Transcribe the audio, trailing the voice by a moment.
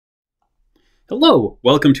Hello,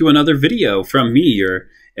 welcome to another video from me, your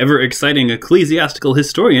ever-exciting ecclesiastical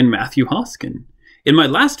historian, Matthew Hoskin. In my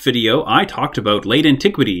last video, I talked about late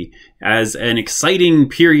antiquity as an exciting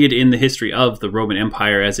period in the history of the Roman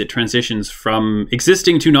Empire as it transitions from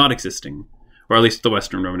existing to not existing, or at least the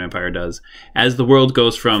Western Roman Empire does, as the world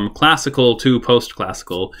goes from classical to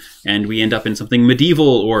post-classical, and we end up in something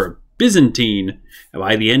medieval or Byzantine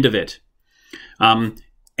by the end of it.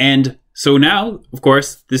 So now, of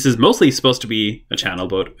course, this is mostly supposed to be a channel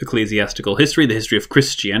about ecclesiastical history, the history of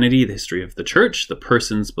Christianity, the history of the church, the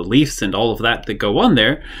person's beliefs, and all of that go on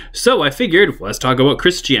there. So I figured, let's talk about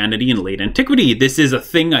Christianity in late antiquity. This is a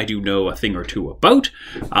thing I do know a thing or two about.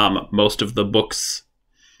 Most of the books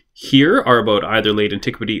here are about either late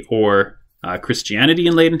antiquity or Christianity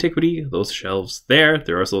in late antiquity. Those shelves there.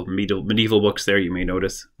 There are also medieval books there. You may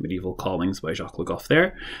notice Medieval Callings by Jacques Le Goff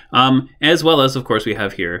there. As well as, of course, we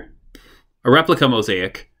have here a replica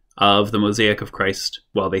mosaic of the mosaic of Christ.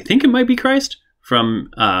 Well, they think it might be Christ from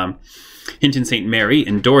Hinton St. Mary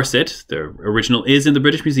in Dorset. The original is in the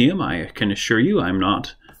British Museum. I can assure you I'm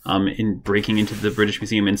not breaking into the British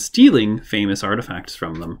Museum and stealing famous artifacts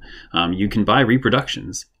from them. You can buy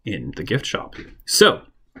reproductions in the gift shop. So,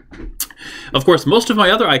 of course, most of my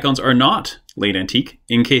other icons are not late antique,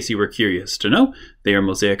 in case you were curious to know. They are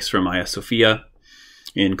mosaics from Hagia Sophia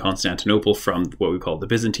in Constantinople from what we call the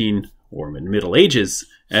Byzantine or Middle Ages,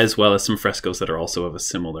 as well as some frescoes that are also of a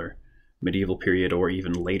similar medieval period or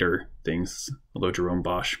even later things, although Jerome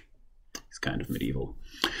Bosch is kind of medieval.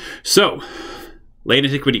 So, late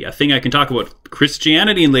antiquity, a thing I can talk about.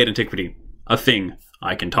 Christianity in late antiquity, a thing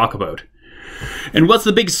I can talk about. And what's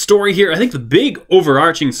the big story here? I think the big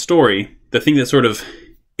overarching story, the thing that sort of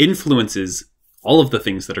influences all of the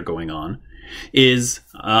things that are going on, is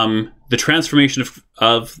the transformation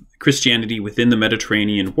of Christianity within the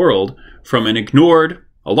Mediterranean world from a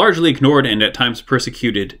largely ignored and at times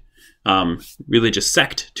persecuted religious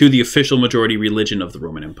sect to the official majority religion of the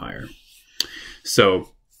Roman Empire. So,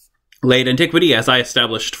 late antiquity, as I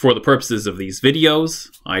established for the purposes of these videos,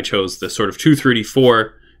 I chose the sort of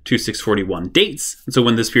 234 to 641 dates. And so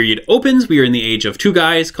when this period opens, we are in the age of two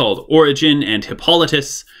guys called Origen and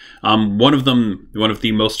Hippolytus. One of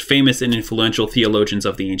the most famous and influential theologians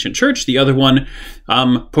of the ancient church. The other one,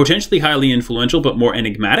 potentially highly influential, but more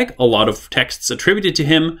enigmatic. A lot of texts attributed to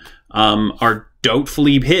him are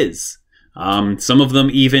doubtfully his. Some of them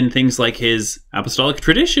even things like his apostolic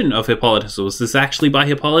tradition of Hippolytus. Was this actually by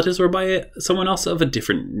Hippolytus or by someone else of a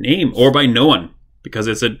different name? Or by no one, because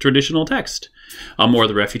it's a traditional text. Or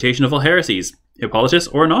the refutation of all heresies, Hippolytus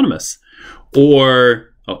or anonymous. Or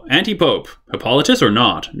anti-pope, Hippolytus or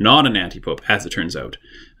not an anti-pope, as it turns out,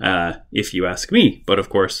 if you ask me. But of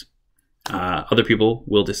course, other people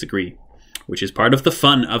will disagree, which is part of the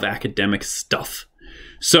fun of academic stuff.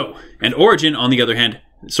 So, and Origen, on the other hand,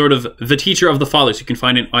 sort of the teacher of the fathers. You can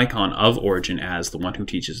find an icon of Origen as the one who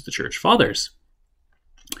teaches the church fathers.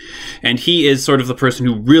 And he is sort of the person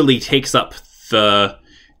who really takes up the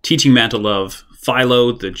teaching mantle of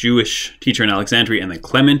Philo, the Jewish teacher in Alexandria, and then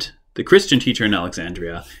Clement, the Christian teacher in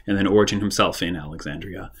Alexandria, and then Origen himself in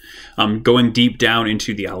Alexandria. Going deep down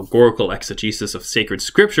into the allegorical exegesis of sacred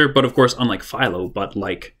scripture, but of course, unlike Philo, but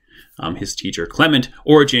like his teacher Clement,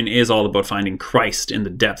 Origen is all about finding Christ in the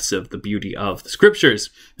depths of the beauty of the scriptures.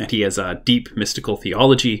 And he has a deep mystical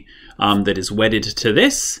theology that is wedded to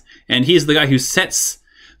this. And he is the guy who sets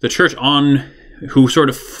the church on, who sort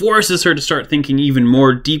of forces her to start thinking even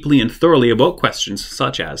more deeply and thoroughly about questions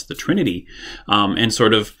such as the Trinity, and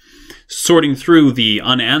sort of sorting through the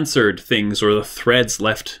unanswered things or the threads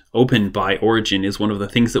left open by Origen is one of the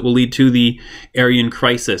things that will lead to the Arian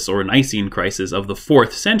crisis or Nicene crisis of the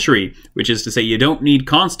 4th century, which is to say you don't need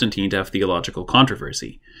Constantine to have theological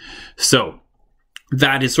controversy. So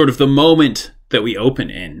that is sort of the moment that we open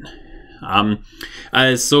in.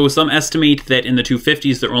 So some estimate that in the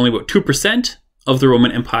 250s there are only about 2% of the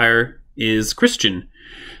Roman Empire is Christian,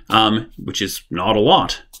 which is not a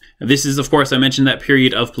lot. This is, of course, I mentioned that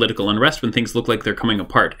period of political unrest when things look like they're coming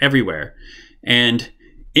apart everywhere. And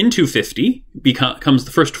in 250 comes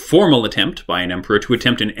the first formal attempt by an emperor to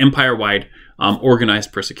attempt an empire-wide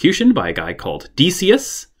organized persecution by a guy called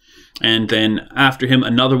Decius. And then after him,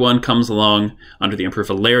 another one comes along under the Emperor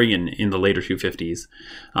Valerian in the later 250s.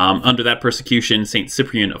 Under that persecution, St.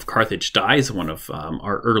 Cyprian of Carthage dies, one of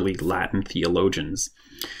our early Latin theologians.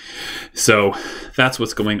 So that's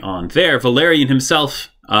what's going on there. Valerian himself,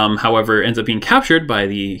 however, ends up being captured by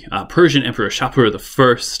the Persian Emperor Shapur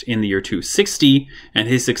I in the year 260, and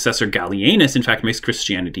his successor Gallienus, in fact, makes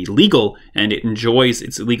Christianity legal, and it enjoys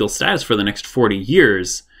its legal status for the next 40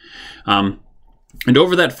 years. And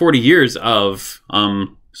over that 40 years of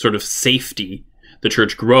sort of safety, the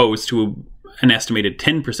church grows to an estimated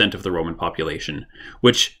 10% of the Roman population,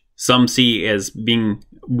 which some see as being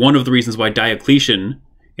one of the reasons why Diocletian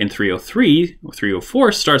in 303 or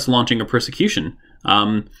 304 starts launching a persecution,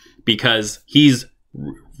 because he's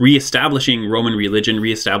reestablishing Roman religion,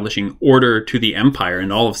 reestablishing order to the empire,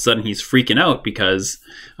 and all of a sudden he's freaking out because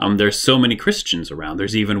there's so many Christians around.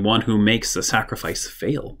 There's even one who makes a sacrifice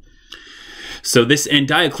fail. So this, and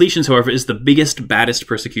Diocletian's, however, is the biggest, baddest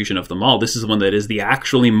persecution of them all. This is the one that is the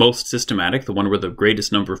actually most systematic, the one where the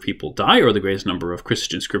greatest number of people die, or the greatest number of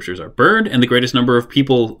Christian scriptures are burned, and the greatest number of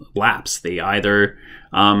people lapse. They either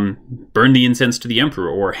burn the incense to the emperor,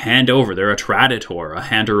 or hand over. They're a traditor, a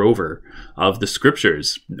hander over of the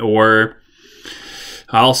scriptures, or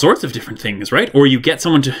all sorts of different things, right? Or you get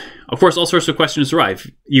someone to, of course, all sorts of questions arrive.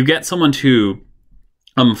 You get someone to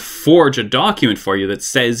forge a document for you that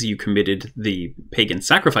says you committed the pagan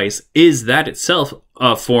sacrifice. Is that itself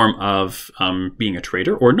a form of being a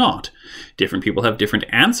traitor or not? Different people have different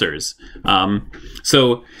answers.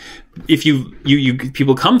 So if you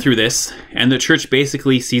people come through this, and the church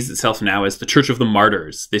basically sees itself now as the Church of the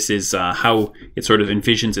Martyrs. This is how it sort of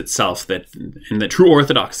envisions itself, that in the true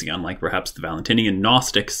orthodoxy, unlike perhaps the Valentinian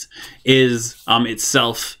Gnostics, is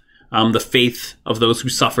itself the faith of those who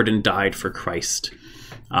suffered and died for Christ.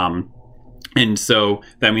 And so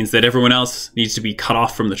that means that everyone else needs to be cut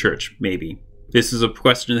off from the church, maybe. This is a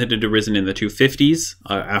question that had arisen in the 250s,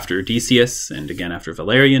 after Decius, and again after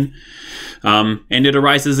Valerian. And it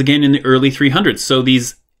arises again in the early 300s. So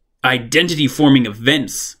these identity-forming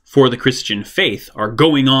events for the Christian faith are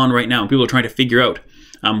going on right now. People are trying to figure out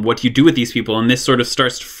what you do with these people. And this sort of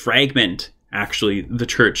starts to fragment, actually, the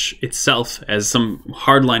church itself, as some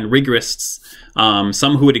hardline rigorists,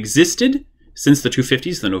 some who had existed since the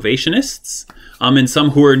 250s, the Novatianists, and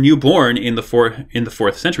some who are newborn in the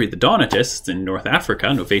 4th century, the Donatists in North Africa,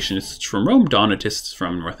 Novatianists from Rome, Donatists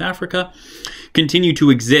from North Africa, continue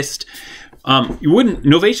to exist.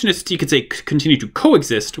 Novatianists, you could say, continue to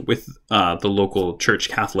coexist with the local Church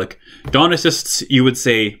Catholic. Donatists, you would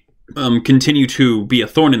say, continue to be a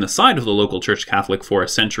thorn in the side of the local Church Catholic for a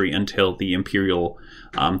century, until the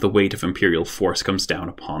weight of imperial force comes down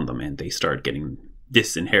upon them, and they start getting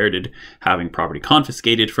disinherited, having property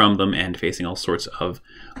confiscated from them, and facing all sorts of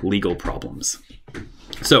legal problems.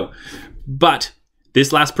 So, but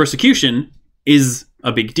this last persecution is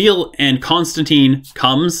a big deal, and Constantine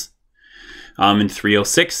comes in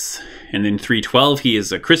 306, and in 312 he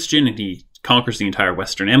is a Christian, and he conquers the entire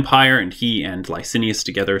Western Empire, and he and Licinius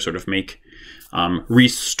together sort of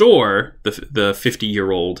restore the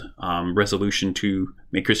 50-year-old resolution to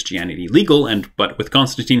make Christianity legal. But with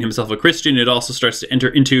Constantine himself a Christian, it also starts to enter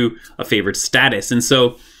into a favored status. And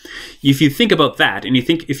so if you think about that, and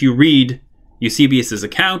if you read Eusebius's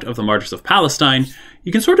account of the martyrs of Palestine,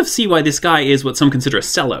 you can sort of see why this guy is what some consider a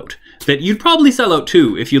sellout. That you'd probably sell out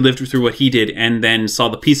too if you lived through what he did, and then saw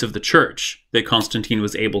the peace of the church that Constantine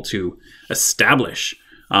was able to establish.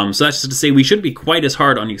 So that's just to say, we shouldn't be quite as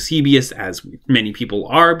hard on Eusebius as many people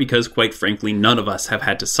are, because quite frankly, none of us have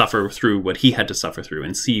had to suffer through what he had to suffer through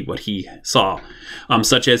and see what he saw,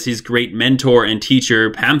 such as his great mentor and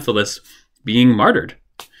teacher Pamphilus being martyred.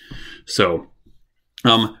 So,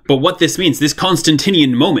 but what this means, this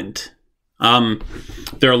Constantinian moment,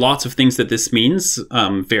 there are lots of things that this means.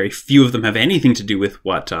 Very few of them have anything to do with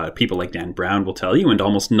what people like Dan Brown will tell you, and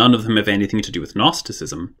almost none of them have anything to do with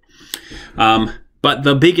Gnosticism. But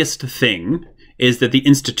the biggest thing is that the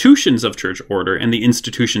institutions of church order and the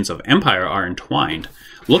institutions of empire are entwined.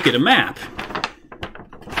 Look at a map.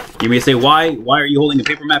 You may say, why are you holding a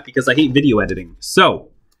paper map? Because I hate video editing.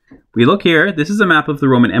 So, we look here. This is a map of the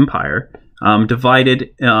Roman Empire,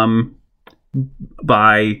 divided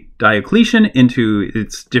by Diocletian into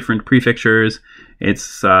its different prefectures.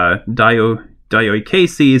 It's Dioeceses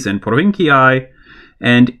and Provinciae.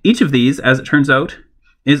 And each of these, as it turns out,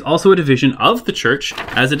 is also a division of the church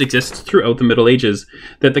as it exists throughout the Middle Ages,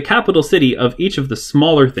 that the capital city of each of the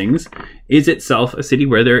smaller things is itself a city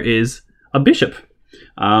where there is a bishop,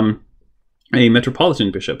 a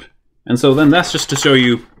metropolitan bishop. And so then that's just to show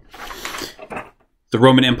you the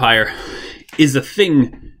Roman Empire is a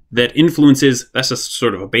thing that influences, that's just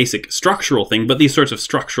sort of a basic structural thing, but these sorts of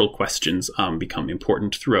structural questions become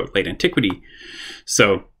important throughout late antiquity.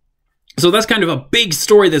 So that's kind of a big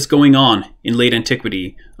story that's going on in late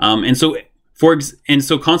antiquity. And so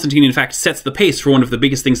Constantine, in fact, sets the pace for one of the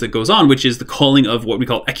biggest things that goes on, which is the calling of what we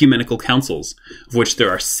call ecumenical councils, of which there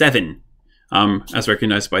are 7, as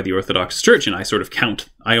recognized by the Orthodox Church. And I sort of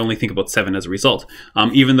I only think about 7 as a result,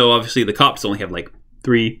 even though obviously the Copts only have like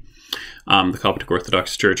 3. The Coptic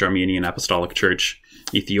Orthodox Church, Armenian Apostolic Church,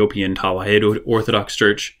 Ethiopian Tawahid Orthodox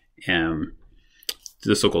Church,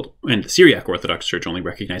 the so-called, and the Syriac Orthodox Church only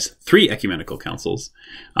recognize 3 ecumenical councils,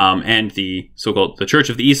 and the Church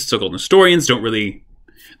of the East, so-called Nestorians, don't really.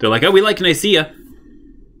 They're like, oh, we like Nicaea.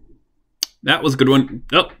 That was a good one.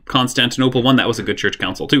 Oh, Constantinople one. That was a good church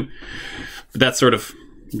council too. But that's sort of.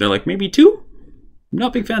 They're like, maybe 2.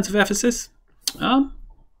 Not big fans of Ephesus.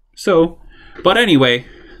 But anyway,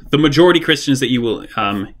 the majority Christians that you will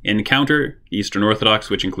encounter, Eastern Orthodox,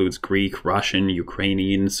 which includes Greek, Russian,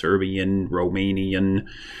 Ukrainian, Serbian, Romanian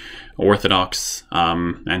Orthodox,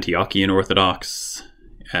 Antiochian Orthodox,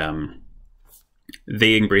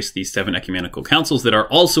 they embrace these 7 ecumenical councils that are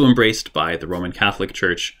also embraced by the Roman Catholic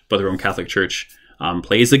Church. But the Roman Catholic Church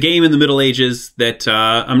plays a game in the Middle Ages that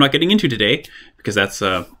I'm not getting into today, because that's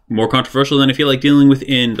more controversial than I feel like dealing with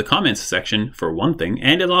in the comments section, for one thing,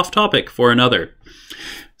 and it's off topic for another.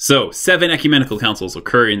 So, 7 ecumenical councils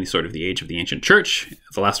occur in sort of the age of the ancient church.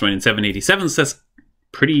 The last one in 787 says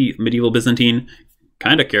pretty medieval Byzantine,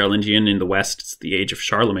 kind of Carolingian in the west. It's the age of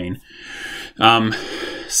Charlemagne.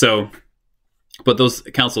 But those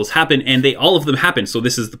councils happen, and all of them happen. So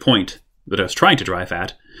this is the point that I was trying to drive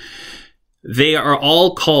at. They are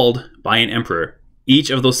all called by an emperor. Each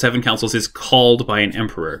of those 7 councils is called by an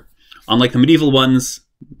emperor. Unlike the medieval ones,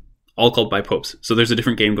 all called by popes. So there's a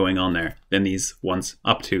different game going on there than these ones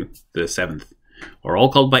up to the 7th. Are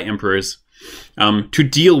all called by emperors to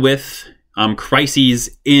deal with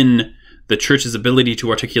crises in the church's ability to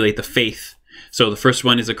articulate the faith. So the first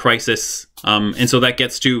one is a crisis, and so that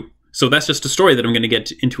gets to... So that's just a story that I'm going to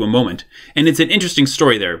get into a moment. And it's an interesting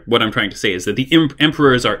story there. What I'm trying to say is that the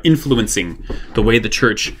emperors are influencing the way the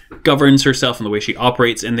church governs herself and the way she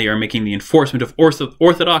operates, and they are making the enforcement of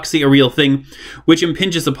orthodoxy a real thing, which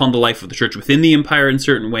impinges upon the life of the church within the empire in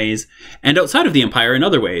certain ways, and outside of the empire in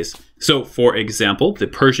other ways. So, for example, the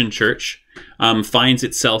Persian church finds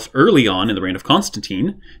itself early on in the reign of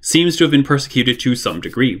Constantine, seems to have been persecuted to some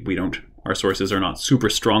degree. Our sources are not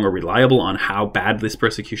super strong or reliable on how bad this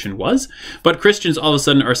persecution was, but Christians all of a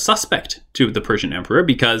sudden are suspect to the Persian emperor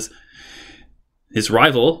because his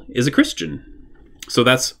rival is a Christian. So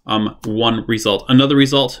that's one result. Another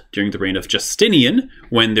result, during the reign of Justinian,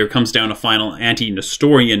 when there comes down a final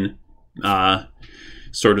anti-Nestorian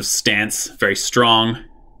sort of stance, very strong,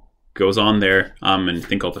 goes on there, and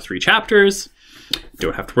think all the 3 chapters.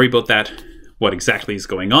 Don't have to worry about that, what exactly is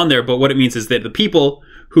going on there, but what it means is that the people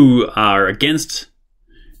who are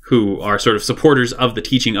sort of supporters of the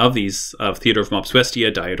teaching of Theodore of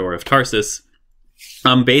Mopsuestia, Diodor of Tarsus,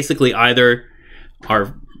 basically either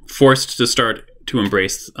are forced to start to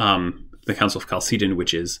embrace the Council of Chalcedon,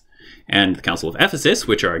 and the Council of Ephesus,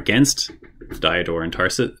 which are against Diodor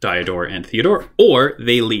and Theodore, or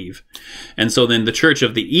they leave. And so then the Church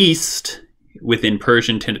of the East, within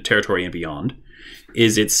Persian territory and beyond,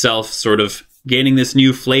 is itself sort of gaining this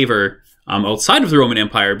new flavor outside of the Roman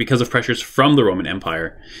Empire because of pressures from the Roman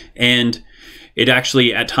Empire. And it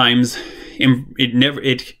actually, at times,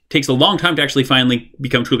 it takes a long time to actually finally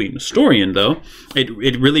become truly Nestorian, though.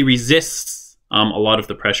 It really resists a lot of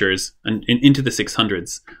the pressures, and into the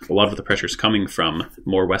 600s, a lot of the pressures coming from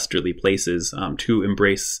more westerly places to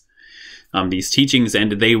embrace these teachings.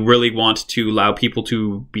 And they really want to allow people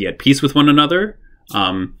to be at peace with one another,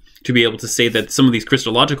 to be able to say that some of these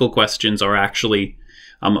Christological questions are actually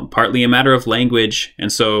partly a matter of language.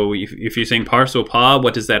 And so if you're saying parsopa,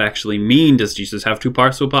 what does that actually mean? Does Jesus have 2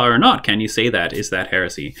 parsopa or not? Can you say that? Is that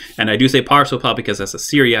heresy? And I do say parsopa because that's a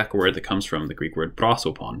Syriac word that comes from the Greek word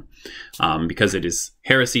prosopon, because it is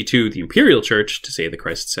heresy to the imperial church to say that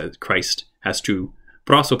Christ has 2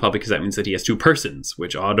 prosopa, because that means that he has 2 persons,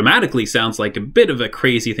 which automatically sounds like a bit of a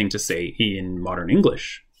crazy thing to say in modern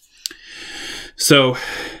English. So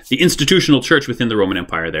the institutional church within the Roman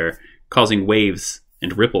Empire there, causing waves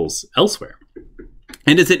and ripples elsewhere.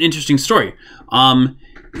 And it's an interesting story.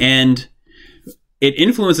 And it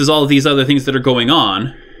influences all of these other things that are going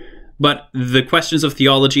on, but the questions of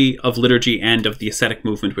theology, of liturgy, and of the ascetic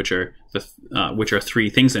movement, which are 3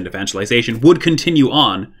 things in evangelization, would continue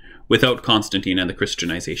on without Constantine and the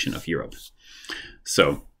Christianization of Europe.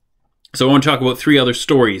 So I want to talk about 3 other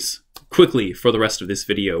stories quickly for the rest of this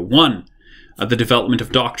video. 1, the development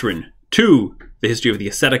of doctrine. 2, the history of the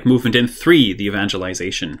ascetic movement. And 3, the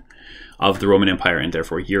evangelization of the Roman Empire and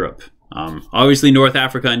therefore Europe. Obviously, North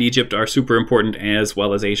Africa and Egypt are super important, as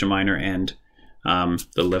well as Asia Minor and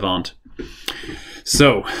the Levant.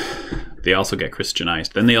 So they also get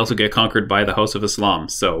Christianized. Then they also get conquered by the House of Islam.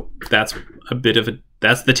 So that's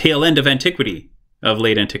the tail end of Antiquity. of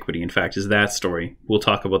late antiquity, in fact, is that story. We'll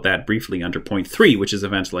talk about that briefly under point 3, which is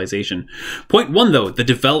evangelization. Point 1, though, the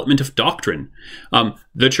development of doctrine.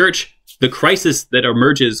 The church, the crisis that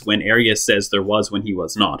emerges when Arius says there was when he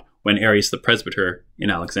was not. When Arius the presbyter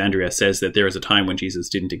in Alexandria says that there is a time when Jesus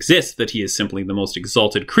didn't exist, that he is simply the most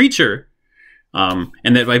exalted creature,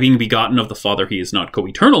 and that by being begotten of the Father, he is not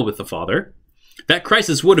co-eternal with the Father. That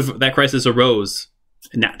crisis arose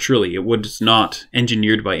naturally. It was not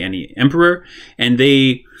engineered by any emperor, and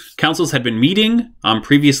councils had been meeting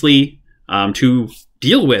previously to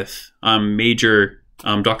deal with major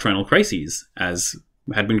doctrinal crises, as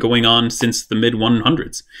had been going on since the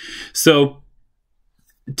mid-100s. So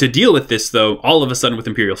to deal with this, though, all of a sudden with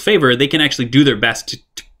imperial favor, they can actually do their best to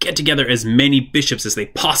get together as many bishops as they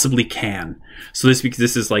possibly can. So this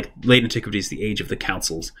is like late antiquity is the age of the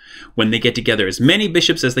councils, when they get together as many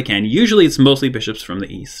bishops as they can. Usually it's mostly bishops from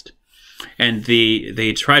the east, and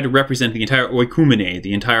they try to represent the entire oikumene,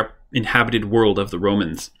 the entire inhabited world of the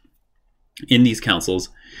Romans, in these councils.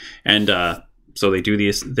 And so they do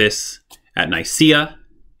this at Nicaea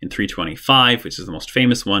in 325, which is the most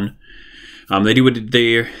famous one.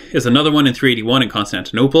 There is another one in 381 in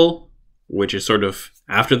Constantinople, which is sort of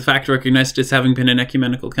after the fact recognized as having been an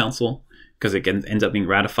ecumenical council, because it ends up being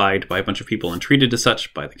ratified by a bunch of people and treated as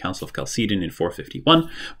such by the Council of Chalcedon in 451.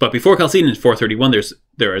 But before Chalcedon in 431,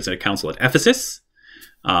 there is a council at Ephesus,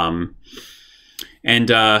 and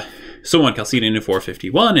so on. Chalcedon in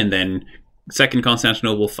 451, and then Second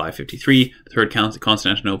Constantinople 553, Third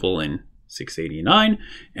Constantinople in 689,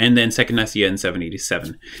 and then Second Nicaea in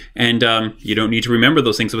 787. And you don't need to remember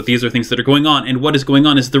those things, but these are things that are going on. And what is going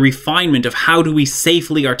on is the refinement of how do we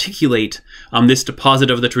safely articulate this deposit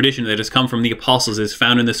of the tradition that has come from the apostles, is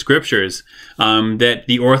found in the scriptures, that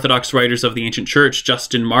the Orthodox writers of the ancient church,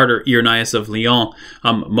 Justin Martyr, Irenaeus of Lyon,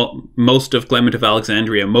 most of Clement of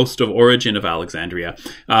Alexandria, most of Origen of Alexandria,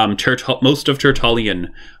 most of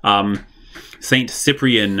Tertullian, Saint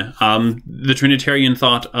Cyprian, the Trinitarian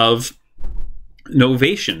thought of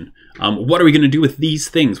Novation. What are we going to do with these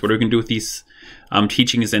things? What are we going to do with these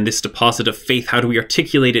teachings and this deposit of faith? How do we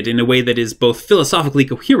articulate it in a way that is both philosophically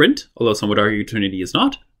coherent, although some would argue Trinity is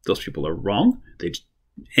not? Those people are wrong.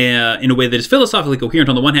 In a way that is philosophically coherent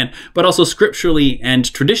on the one hand, but also scripturally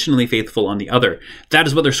and traditionally faithful on the other. That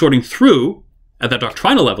is what they're sorting through at the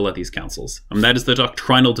doctrinal level at these councils. That is the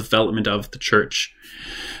doctrinal development of the church.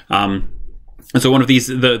 And so one of these,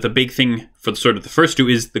 the big thing for sort of the first two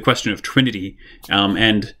is the question of Trinity.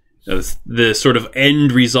 And the sort of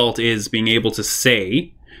end result is being able to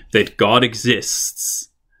say that God exists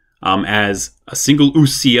as a single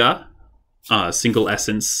ousia, a single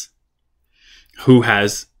essence, who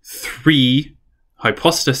has three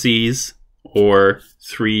hypostases, or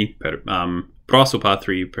three prosopa,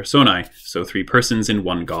 three personae, so three persons in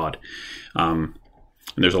one God. And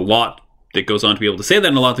there's a lot that goes on to be able to say that,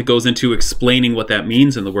 and a lot that goes into explaining what that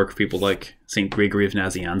means in the work of people like St. Gregory of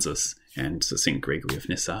Nazianzus and St. Gregory of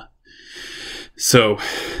Nyssa. So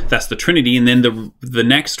that's the Trinity. And then the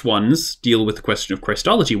next ones deal with the question of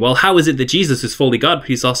Christology. Well, how is it that Jesus is fully God, but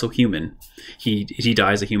he's also human? He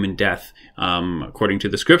dies a human death. According to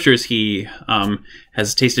the scriptures, he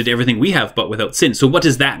has tasted everything we have, but without sin. So what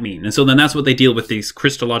does that mean? And so then that's what they deal with, these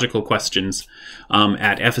Christological questions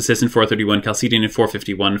at Ephesus in 431, Chalcedon in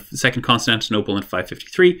 451, Second Constantinople in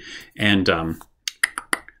 553, and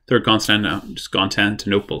Third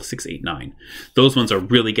Constantinople 689. Those ones are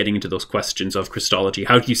really getting into those questions of Christology.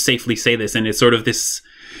 How do you safely say this? And it's sort of this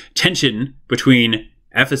tension between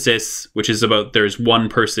Ephesus, which is about there's one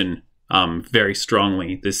person very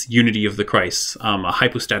strongly, this unity of the Christ, a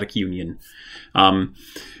hypostatic union,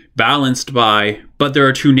 balanced by, but there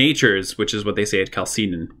are two natures, which is what they say at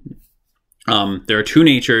Chalcedon. There are two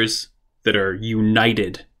natures that are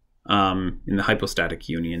united in the hypostatic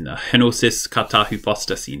union, the henosis kata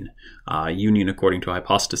hypostasin, union according to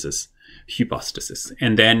hypostasis.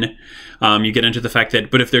 And then you get into the fact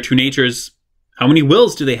that, but if they're two natures, how many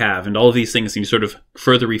wills do they have? And all of these things, and you sort of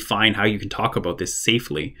further refine how you can talk about this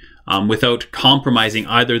safely without compromising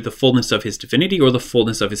either the fullness of his divinity or the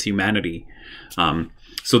fullness of his humanity.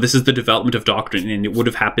 So this is the development of doctrine, and it would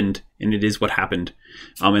have happened, and it is what happened.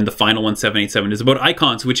 And the final one, 787, is about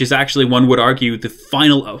icons, which is actually, one would argue, the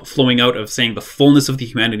final flowing out of saying the fullness of the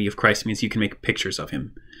humanity of Christ means you can make pictures of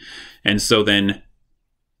him. And so then,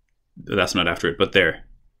 that's not after it, but there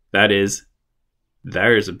is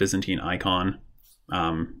a Byzantine icon.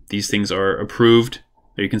 These things are approved.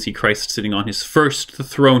 There you can see Christ sitting on his first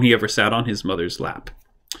throne he ever sat on, his mother's lap.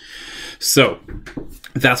 So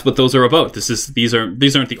that's what those are about. These aren't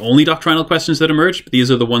the only doctrinal questions that emerge, but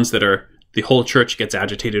these are the ones that the whole church gets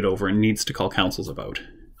agitated over and needs to call councils about.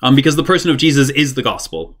 because the person of Jesus is the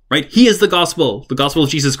gospel, right? He is the gospel. The gospel of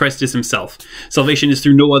Jesus Christ is himself. Salvation is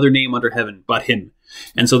through no other name under heaven but him.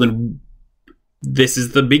 And so then this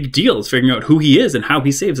is the big deal, is figuring out who he is and how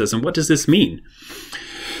he saves us and what does this mean.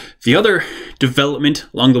 The other development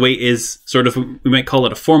along the way is sort of, we might call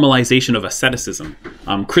it a formalization of asceticism.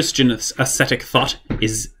 Christian ascetic thought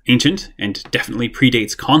is ancient and definitely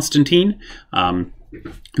predates Constantine.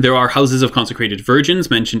 There are houses of consecrated virgins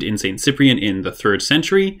mentioned in St. Cyprian in the 3rd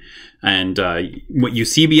century. And what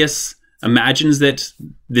Eusebius imagines that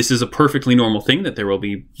this is a perfectly normal thing, that there will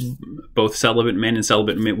be both celibate men and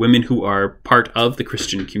celibate women who are part of the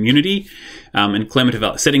Christian community. And Clement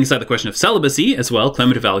of setting aside the question of celibacy as well,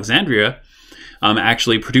 Clement of Alexandria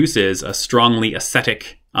actually produces a strongly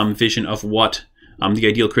ascetic vision of what the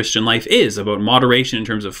ideal Christian life is, about moderation in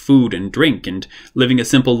terms of food and drink and living a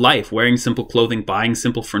simple life, wearing simple clothing, buying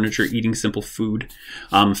simple furniture, eating simple food,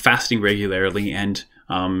 fasting regularly, and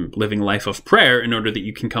living a life of prayer in order that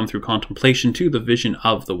you can come through contemplation to the vision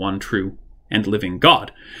of the one true and living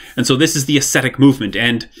God. And so this is the ascetic movement.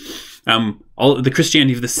 And all the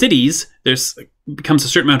Christianity of the cities, there's becomes a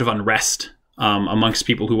certain amount of unrest amongst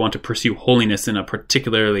people who want to pursue holiness in a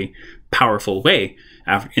particularly powerful way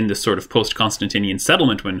in this sort of post-Constantinian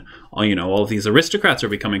settlement, when all of these aristocrats are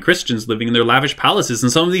becoming Christians, living in their lavish palaces,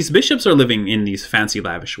 and some of these bishops are living in these fancy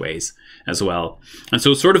lavish ways as well. And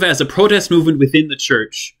so sort of as a protest movement within the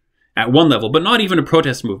church at one level, but not even a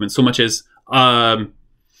protest movement so much as a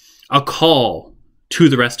call to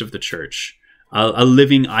the rest of the church, a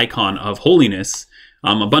living icon of holiness.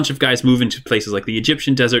 A bunch of guys move into places like the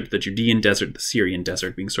Egyptian desert, the Judean desert, the Syrian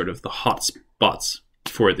desert being sort of the hot spots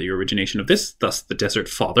for the origination of this, thus the Desert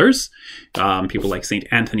Fathers. People like St.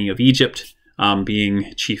 Anthony of Egypt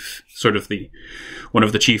being chief, sort of one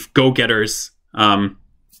of the chief go-getters. And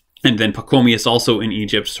then Pachomius also in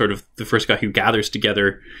Egypt, sort of the first guy who gathers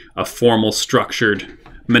together a formal structured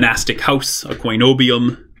monastic house, a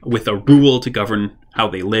koinobium, with a rule to govern how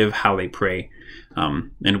they live, how they pray,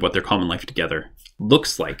 and what their common life together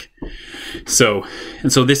looks like. So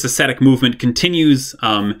this ascetic movement continues,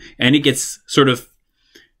 and it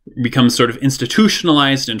becomes sort of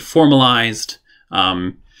institutionalized and formalized.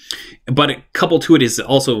 But coupled to it is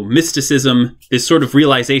also mysticism, this sort of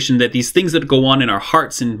realization that these things that go on in our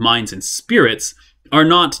hearts and minds and spirits are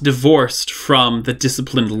not divorced from the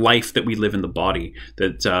disciplined life that we live in the body.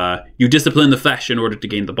 That you discipline the flesh in order to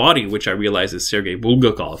gain the body, which I realize is Sergei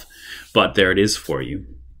Bulgakov, but there it is for you.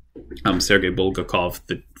 Sergei Bulgakov,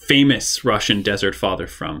 the famous Russian desert father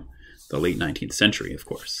from the late 19th century, of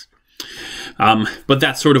course. But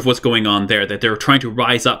that's sort of what's going on there, that they're trying to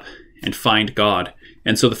rise up and find God.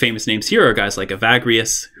 And so the famous names here are guys like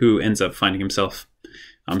Evagrius, who ends up finding himself,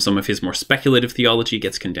 some of his more speculative theology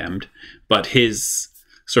gets condemned, but his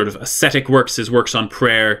sort of ascetic works, his works on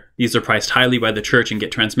prayer, these are prized highly by the church and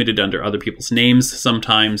get transmitted under other people's names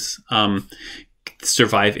sometimes,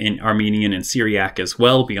 survive in Armenian and Syriac as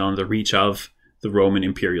well, beyond the reach of the Roman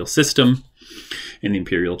imperial system in the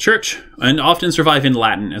imperial church, and often survive in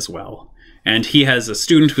Latin as well. And he has a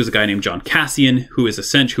student who's a guy named John Cassian, who is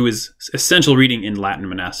essential reading in Latin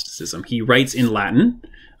monasticism. He writes in Latin,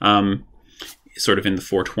 sort of in the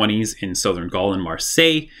 420s in southern Gaul and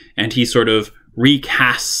Marseille, and he sort of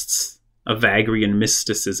recasts Evagrian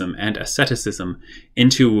mysticism and asceticism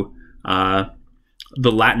into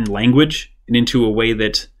the Latin language and into a way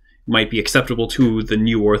that might be acceptable to the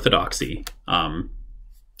new orthodoxy.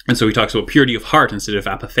 And so he talks about purity of heart instead of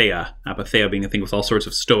apatheia. Apatheia being a thing with all sorts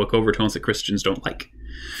of stoic overtones that Christians don't like,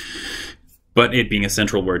 but it being a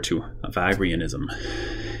central word to Evagrianism.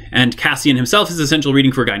 And Cassian himself is essential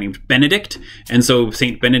reading for a guy named Benedict. And so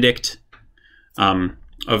Saint Benedict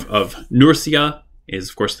of Nursia is,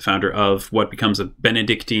 of course, the founder of what becomes a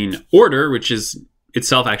Benedictine order, which is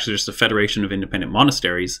itself actually just a federation of independent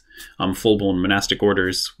monasteries. Full-blown monastic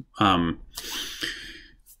orders are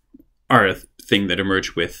a thing that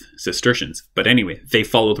emerged with Cistercians. But anyway, they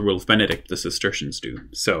follow the rule of Benedict, the Cistercians do.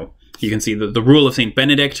 So you can see the rule of St.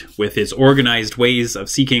 Benedict, with his organized ways of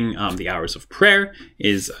seeking the hours of prayer,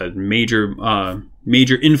 is a major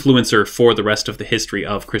influencer for the rest of the history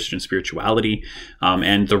of Christian spirituality.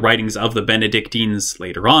 And the writings of the Benedictines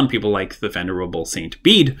later on, people like the Venerable St.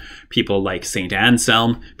 Bede, people like St.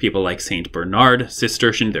 Anselm, people like St. Bernard,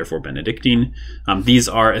 Cistercian, therefore Benedictine. These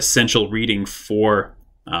are essential reading for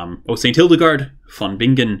St. Hildegard von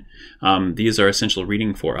Bingen. These are essential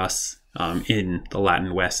reading for us in the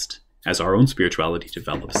Latin West as our own spirituality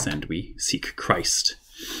develops and we seek Christ.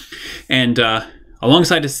 And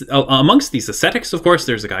amongst these ascetics, of course,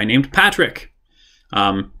 there's a guy named Patrick.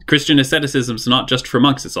 Christian asceticism is not just for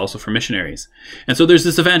monks, it's also for missionaries. And so there's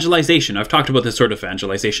this evangelization. I've talked about this sort of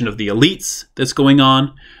evangelization of the elites that's going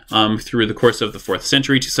on through the course of the 4th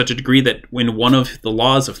century, to such a degree that when one of the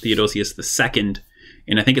laws of Theodosius II,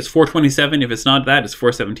 and I think it's 427, if it's not that, it's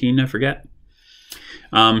 417, I forget,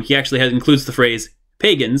 he actually includes the phrase,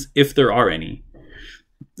 pagans, if there are any.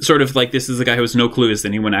 Sort of like, this is a guy who has no clue, is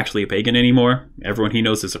anyone actually a pagan anymore? Everyone he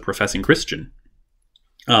knows is a professing Christian.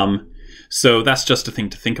 So that's just a thing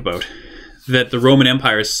to think about. That the Roman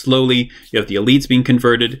Empire is slowly, you have the elites being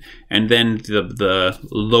converted, and then the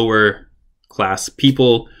lower class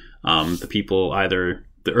people, the people, either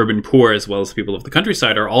the urban poor as well as the people of the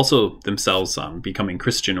countryside, are also themselves becoming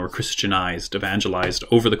Christian or Christianized, evangelized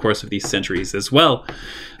over the course of these centuries as well.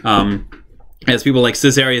 As people like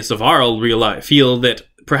Caesarius of Arles feel that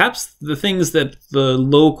perhaps the things that the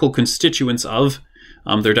local constituents of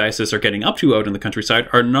their diocese are getting up to out in the countryside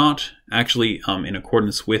are not actually in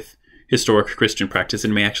accordance with historic Christian practice,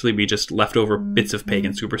 and may actually be just leftover bits of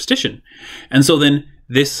pagan superstition. And so then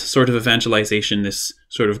this sort of evangelization, this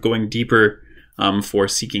sort of going deeper for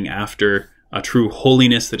seeking after a true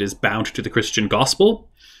holiness that is bound to the Christian gospel,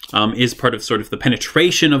 is part of sort of the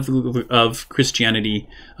penetration of Christianity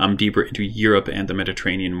deeper into Europe and the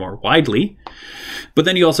Mediterranean more widely. But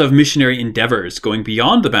then you also have missionary endeavors going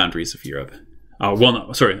beyond the boundaries of Europe. Of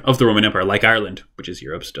the Roman Empire, like Ireland, which is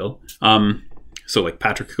Europe still. So like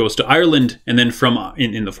Patrick goes to Ireland, and then from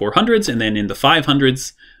in the 400s, and then in the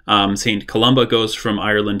 500s, St. Columba goes from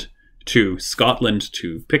Ireland to Scotland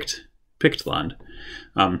to Pictland.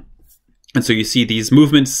 And so you see these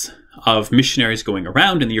movements of missionaries going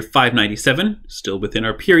around. In the year 597, still within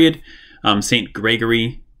our period, St.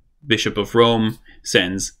 Gregory, Bishop of Rome,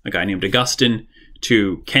 sends a guy named Augustine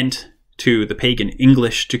to Kent, to the pagan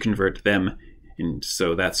English, to convert them. And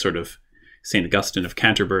so that sort of St. Augustine of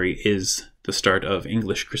Canterbury is the start of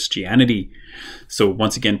English Christianity. So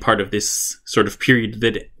once again, part of this sort of period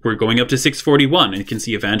that we're going up to 641, and you can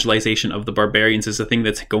see evangelization of the barbarians is a thing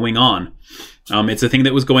that's going on. It's a thing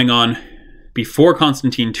that was going on before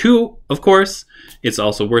Constantine too, of course. It's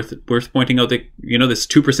also worth pointing out that, this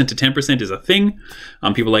 2% to 10% is a thing.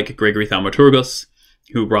 People like Gregory Thaumaturgus,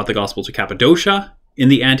 who brought the gospel to Cappadocia in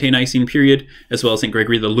the Ante-Nicene period, as well as St.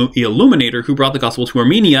 Gregory the Illuminator, who brought the gospel to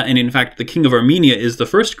Armenia, and in fact the king of Armenia is the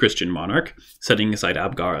first Christian monarch, setting aside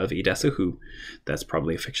Abgar of Edessa, who, that's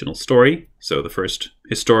probably a fictional story. So the first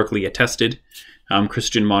historically attested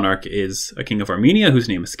Christian monarch is a king of Armenia, whose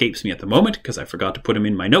name escapes me at the moment, because I forgot to put him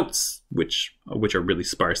in my notes, which are really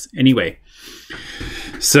sparse anyway.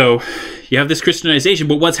 So you have this Christianization,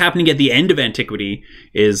 but what's happening at the end of antiquity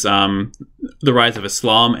is the rise of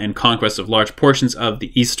Islam and conquest of large portions of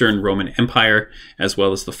the Eastern Roman Empire, as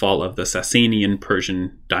well as the fall of the Sasanian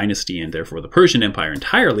Persian dynasty, and therefore the Persian Empire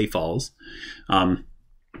entirely falls. And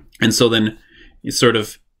so then it's sort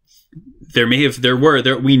of,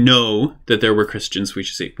 we know that there were Christians,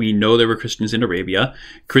 we know there were Christians in Arabia.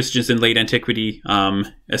 Christians in late antiquity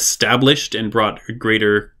established and brought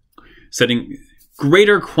greater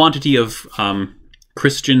quantity of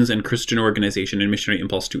Christians and Christian organization and missionary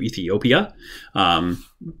impulse to Ethiopia. You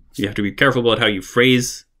have to be careful about how you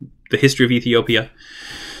phrase the history of Ethiopia.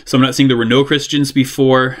 So I'm not saying there were no Christians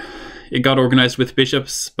before it got organized with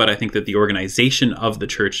bishops, but I think that the organization of the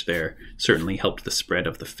church there certainly helped the spread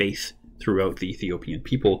of the faith throughout the Ethiopian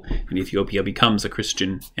people, and Ethiopia becomes a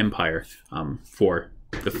Christian empire for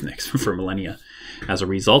millennia as a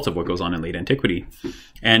result of what goes on in late antiquity.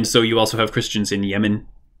 And so you also have Christians in Yemen,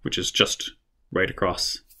 which is just right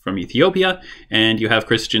across from Ethiopia, and you have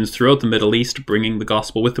Christians throughout the Middle East bringing the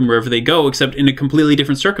gospel with them wherever they go, except in a completely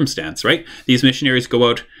different circumstance, right? These missionaries go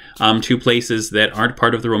out to places that aren't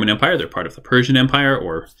part of the Roman Empire. They're part of the Persian Empire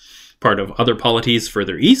or part of other polities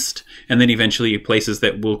further east, and then eventually places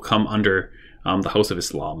that will come under the House of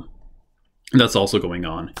Islam. That's also going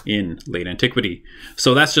on in late antiquity.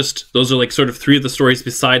 So those are like sort of three of the stories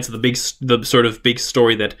besides the sort of big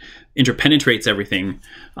story that interpenetrates everything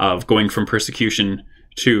of going from persecution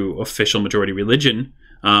to official majority religion,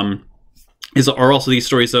 are also these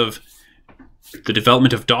stories of the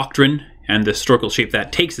development of doctrine and the historical shape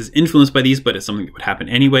that takes is influenced by these, but it's something that would happen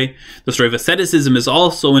anyway. The story of asceticism is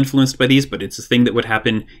also influenced by these, but it's a thing that would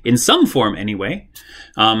happen in some form anyway.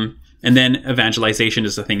 And then evangelization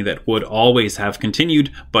is a thing that would always have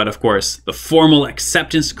continued, but of course, the formal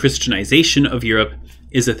acceptance, Christianization of Europe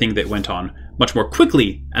is a thing that went on much more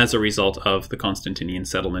quickly as a result of the Constantinian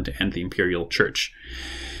settlement and the imperial church.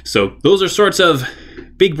 So those are sorts of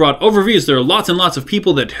big, broad overviews. There are lots and lots of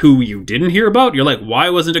people who you didn't hear about. You're like, why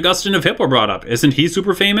wasn't Augustine of Hippo brought up? Isn't he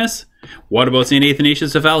super famous? What about St.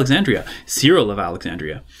 Athanasius of Alexandria? Cyril of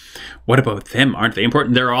Alexandria? what about them? Aren't they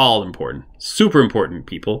important? They're all important. Super important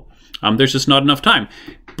people. There's just not enough time.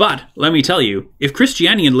 But let me tell you, if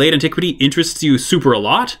Christianity and late antiquity interests you super a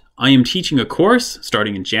lot, I am teaching a course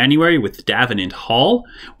starting in January with Davenant Hall,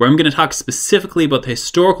 where I'm going to talk specifically about the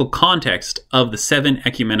historical context of the 7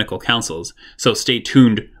 ecumenical councils. So stay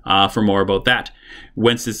tuned for more about that.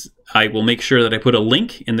 I will make sure that I put a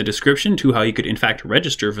link in the description to how you could in fact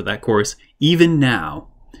register for that course even now.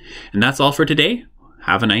 And that's all for today.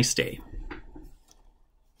 Have a nice day.